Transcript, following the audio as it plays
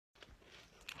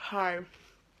Hi,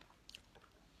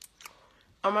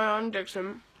 I'm Ayan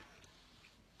Dixon.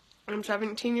 I'm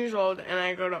 17 years old and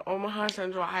I go to Omaha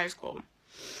Central High School.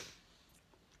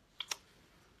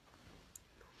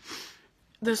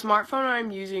 The smartphone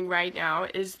I'm using right now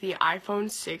is the iPhone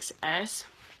 6s.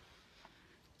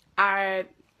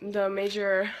 The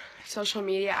major social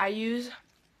media I use,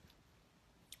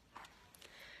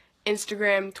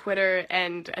 Instagram, Twitter,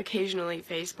 and occasionally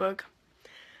Facebook,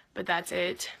 but that's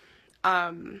it.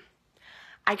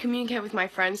 I communicate with my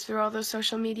friends through all those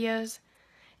social medias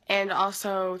and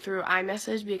also through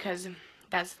iMessage because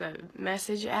that's the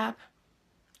message app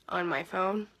on my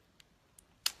phone.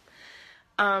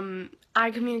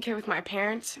 I communicate with my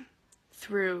parents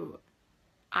through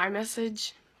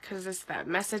iMessage because it's that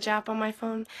message app on my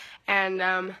phone, and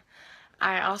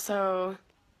I also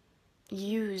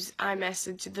use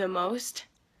iMessage the most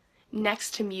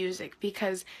next to music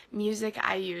because music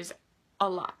I use a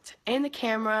lot, and the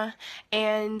camera,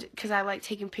 and because I like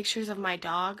taking pictures of my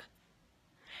dog,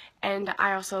 and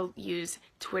I also use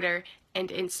Twitter and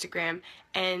Instagram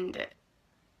and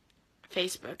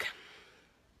Facebook.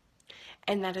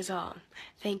 And that is all.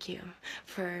 Thank you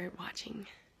for watching.